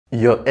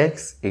Your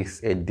ex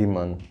is a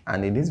demon,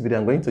 and in this video,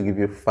 I'm going to give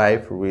you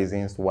 5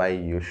 reasons why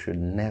you should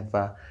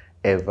never,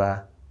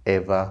 ever,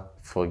 ever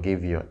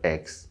forgive your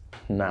ex.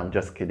 No, I'm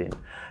just kidding.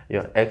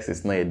 Your ex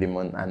is not a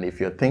demon, and if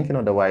you're thinking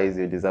otherwise,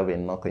 you deserve a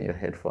knock on your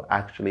head for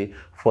actually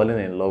falling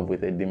in love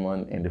with a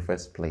demon in the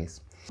first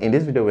place. In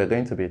this video, we're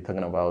going to be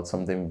talking about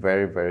something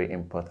very, very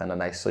important,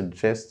 and I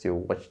suggest you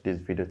watch this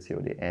video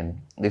till the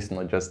end. This is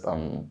not just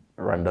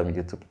random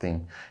YouTube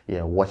thing.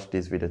 Yeah, watch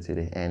this video till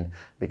the end,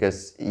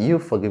 because you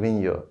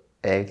forgiving your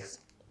ex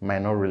might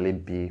not really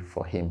be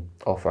for him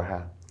or for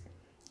her.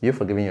 You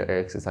forgiving your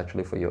ex is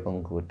actually for your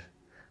own good.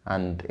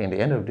 And in the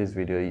end of this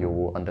video, you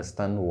will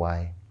understand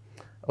why.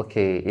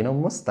 Okay,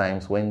 most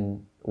times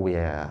when we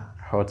are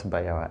hurt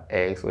by our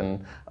ex,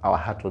 when our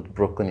heart was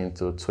broken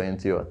into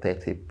 20 or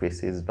 30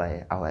 pieces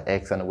by our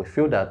ex, and we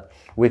feel that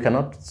we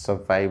cannot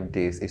survive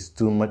this, it's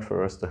too much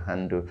for us to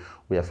handle.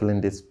 We are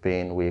feeling this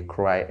pain, we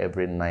cry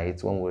every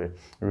night. When we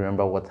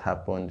remember what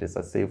happened, it's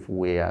as if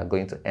we are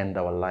going to end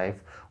our life.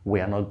 We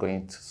are not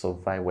going to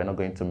survive, we're not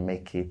going to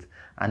make it.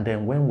 And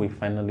then when we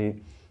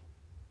finally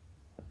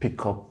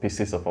pick up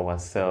pieces of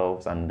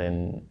ourselves and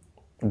then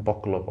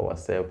buckle up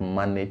ourselves,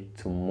 manage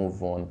to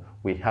move on,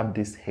 we have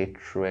this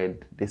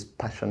hatred, this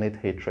passionate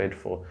hatred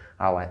for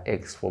our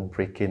ex for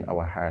breaking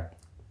our heart.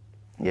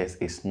 Yes,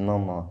 it's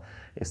normal.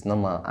 It's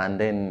normal. And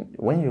then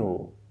when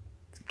you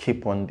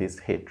keep on this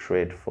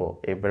hatred for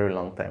a very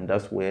long time,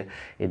 that's where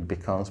it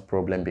becomes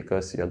problem,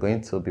 because you're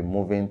going to be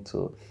moving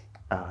to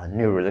a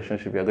new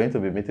relationship. You're going to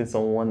be meeting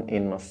someone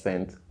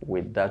innocent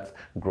with that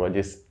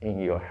grudges in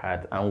your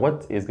heart, and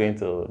what it's going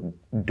to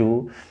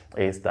do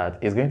is that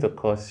it's going to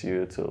cause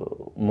you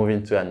to move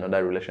into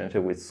another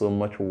relationship with so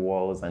much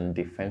walls and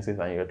defenses,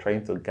 and you're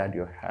trying to guard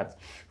your heart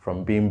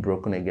from being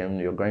broken again.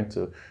 You're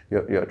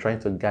trying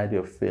to guard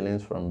your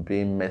feelings from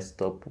being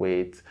messed up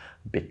with,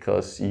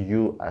 because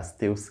you are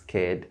still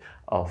scared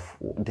of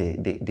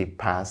the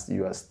past.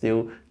 You are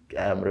still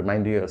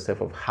reminding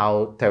yourself of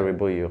how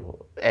terrible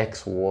your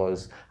ex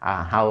was,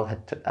 how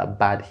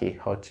bad he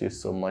hurt you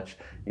so much.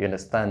 You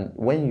understand?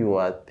 When you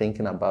are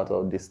thinking about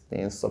all these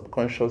things,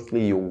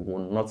 subconsciously you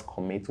will not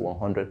commit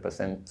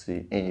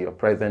 100% in your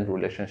present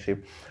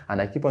relationship.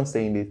 And I keep on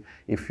saying this: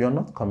 if you're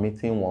not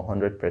committing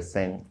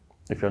 100%,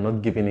 if you're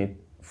not giving it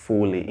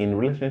fully in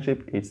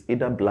relationship, it's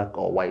either black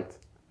or white.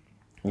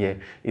 Yeah,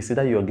 it's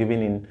either you're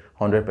giving in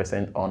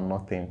 100% or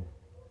nothing.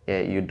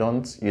 Yeah, you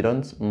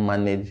don't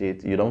manage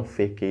it, you don't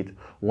fake it.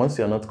 Once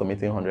you're not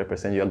committing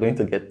 100%, you're going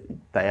to get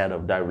tired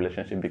of that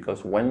relationship,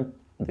 because when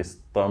the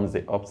storms,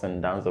 the ups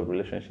and downs of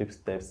relationship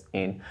steps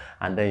in,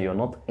 and then you're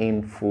not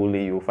in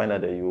fully, you'll find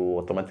out that you will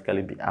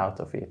automatically be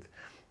out of it.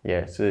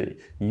 Yeah, so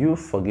you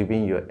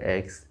forgiving your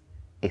ex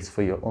is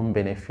for your own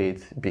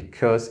benefit,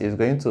 because it's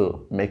going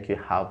to make you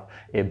have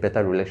a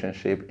better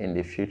relationship in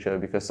the future.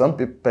 Because some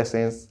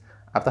persons,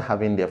 after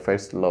having their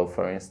first love,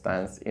 for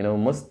instance,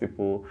 most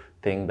people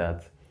think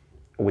that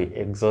we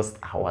exhaust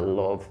our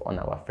love on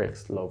our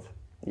first love.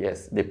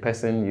 Yes, the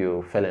person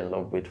you fell in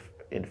love with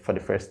for the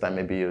first time,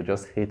 maybe you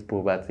just hit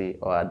puberty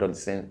or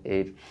adolescent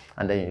age,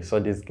 and then you saw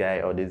this guy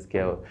or this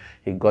girl,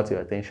 he got your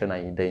attention,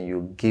 and then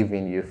you give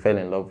in, you fell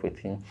in love with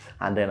him,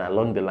 and then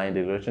along the line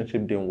the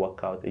relationship didn't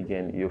work out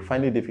again. You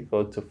find it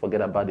difficult to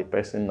forget about the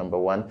person, number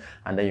one,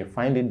 and then you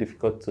find it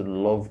difficult to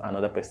love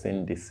another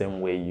person the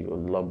same way you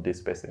love this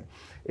person.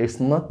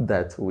 It's not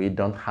that we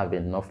don't have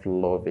enough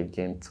love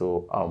again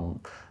to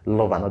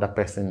love another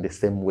person the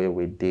same way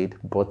we did,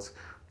 but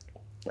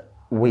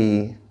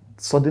we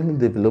suddenly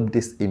develop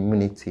this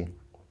immunity.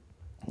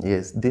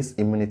 Yes, this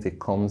immunity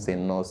comes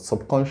in us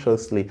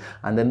subconsciously,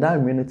 and then that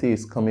immunity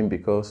is coming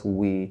because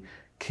we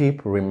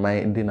keep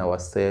reminding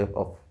ourselves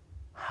of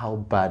how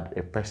bad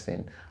a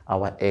person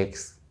our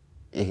ex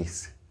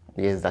is.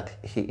 Yes, that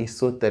he is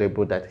so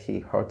terrible, that he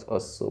hurt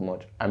us so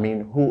much. I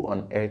mean, who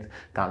on earth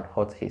can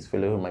hurt his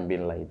fellow human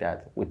being like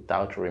that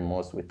without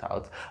remorse,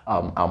 without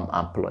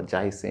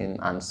apologizing,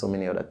 and so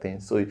many other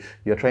things? So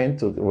you're trying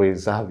to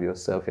reserve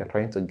yourself, you're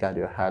trying to guard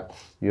your heart,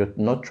 you're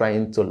not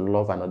trying to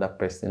love another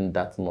person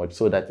that much,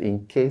 so that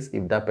in case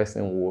if that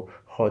person will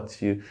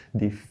hurt you,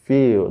 the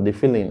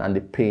feeling and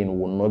the pain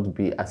will not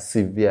be as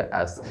severe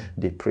as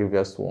the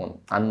previous one.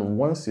 And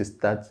once you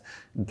start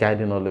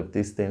guiding all of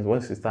these things,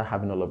 once you start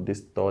having all of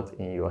these thoughts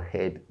in your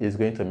head, it's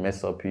going to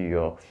mess up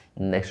your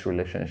next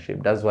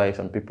relationship. That's why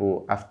some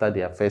people, after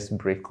their first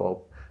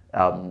breakup,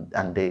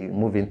 and they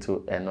move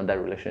into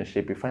another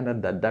relationship, you find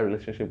out that that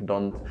relationship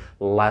don't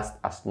last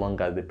as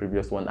long as the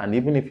previous one. And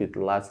even if it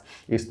lasts,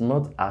 it's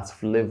not as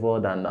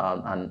flavored and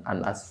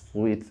as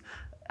sweet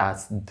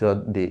as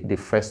the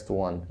first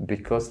one,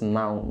 because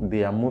now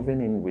they are moving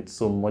in with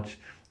so much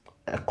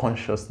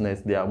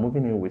consciousness, they are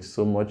moving in with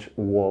so much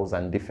walls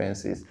and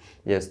defenses,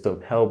 yes,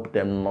 to help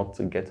them not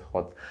to get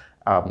hurt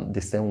the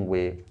same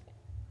way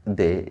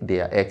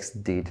their ex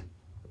did.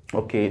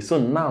 Okay, so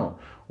now,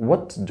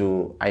 what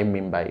do I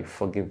mean by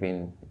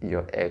forgiving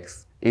your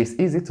ex? It's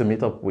easy to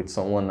meet up with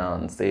someone now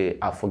and say,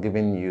 I've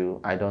forgiven you,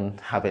 I don't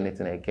have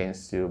anything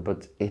against you,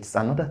 but it's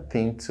another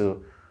thing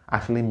to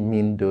actually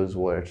mean those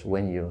words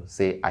when you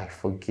say, I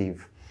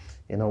forgive.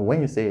 You know,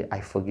 when you say I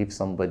forgive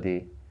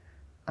somebody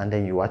and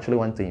then you actually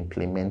want to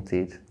implement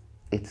it,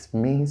 it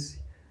means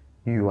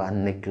you are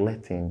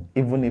neglecting.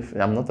 Even if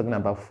I'm not talking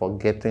about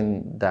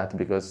forgetting that,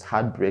 because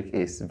heartbreak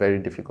is very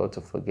difficult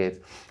to forget,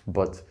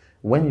 but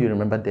when you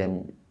remember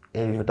them,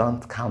 you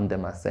don't count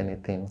them as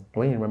anything.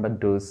 When you remember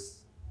those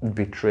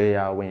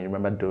betrayal, when you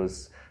remember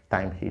those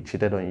time he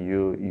cheated on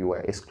you, you were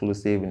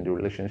exclusive in the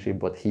relationship,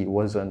 but he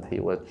wasn't, he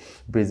was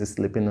busy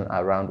sleeping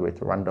around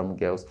with random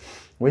girls.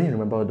 When you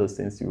remember all those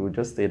things, you will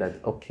just say that,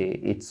 okay,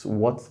 it's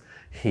what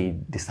he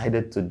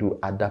decided to do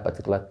at that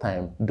particular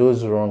time.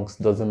 Those wrongs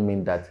doesn't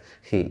mean that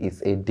he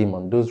is a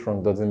demon. Those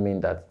wrongs doesn't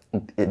mean that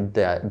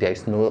there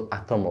is no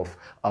atom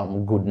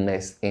of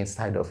goodness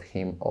inside of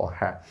him or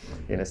her.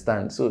 You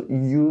understand? So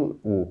you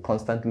will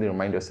constantly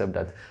remind yourself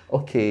that,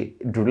 okay,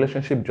 the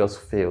relationship just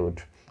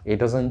failed. It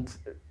doesn't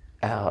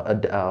uh,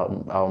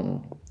 um,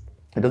 um,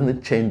 it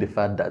doesn't change the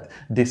fact that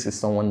this is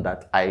someone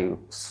that I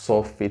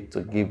saw fit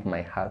to give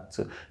my heart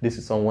to. This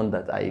is someone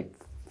that I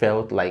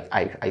felt like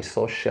I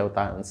saw shelter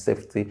and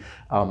safety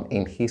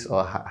in his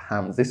or her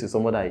hands. This is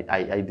someone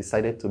I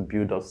decided to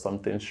build up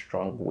something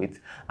strong with,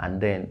 and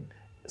then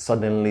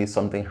suddenly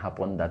something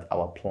happened that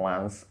our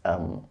plans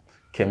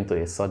came to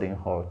a sudden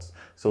halt.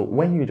 So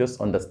when you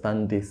just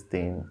understand this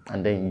thing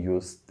and then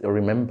you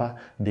remember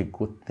the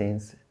good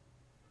things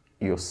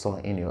you saw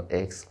in your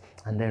ex,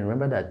 and then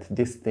remember that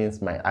these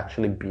things might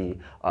actually be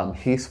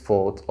his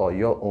fault or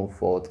your own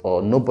fault or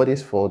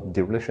nobody's fault.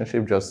 The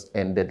relationship just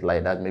ended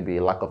like that, maybe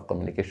a lack of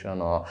communication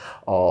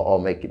or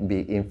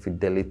maybe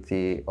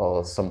infidelity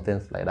or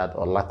something like that,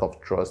 or lack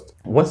of trust.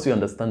 Once you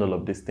understand all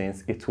of these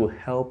things, it will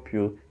help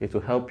you,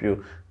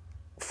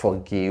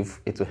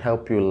 forgive, it will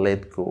help you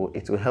let go,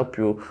 it will help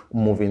you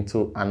move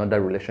into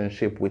another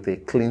relationship with a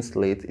clean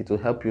slate, it will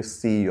help you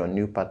see your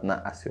new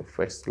partner as your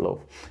first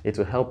love, it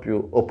will help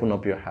you open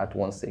up your heart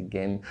once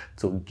again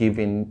to give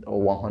in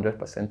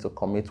 100%, to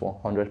commit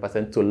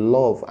 100%, to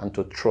love and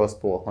to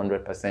trust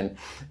 100%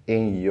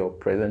 in your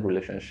present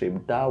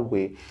relationship. That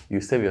way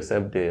you save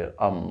yourself the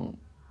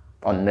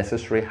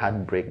unnecessary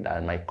heartbreak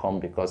that might come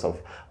because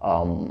of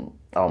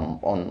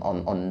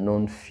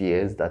unknown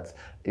fears that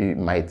you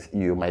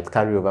might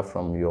carry over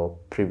from your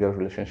previous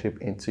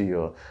relationship into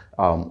your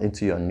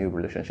new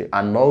relationship.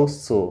 And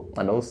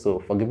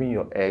also forgiving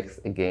your ex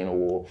again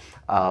will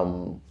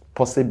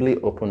possibly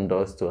open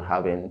doors to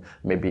having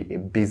maybe a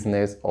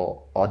business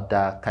or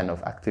other kind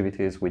of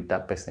activities with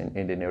that person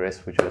in the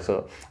nearest future.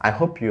 So I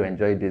hope you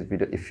enjoyed this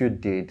video. If you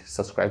did,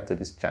 subscribe to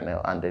this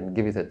channel and then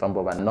give it a thumb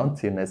up. And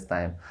until next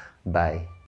time, bye.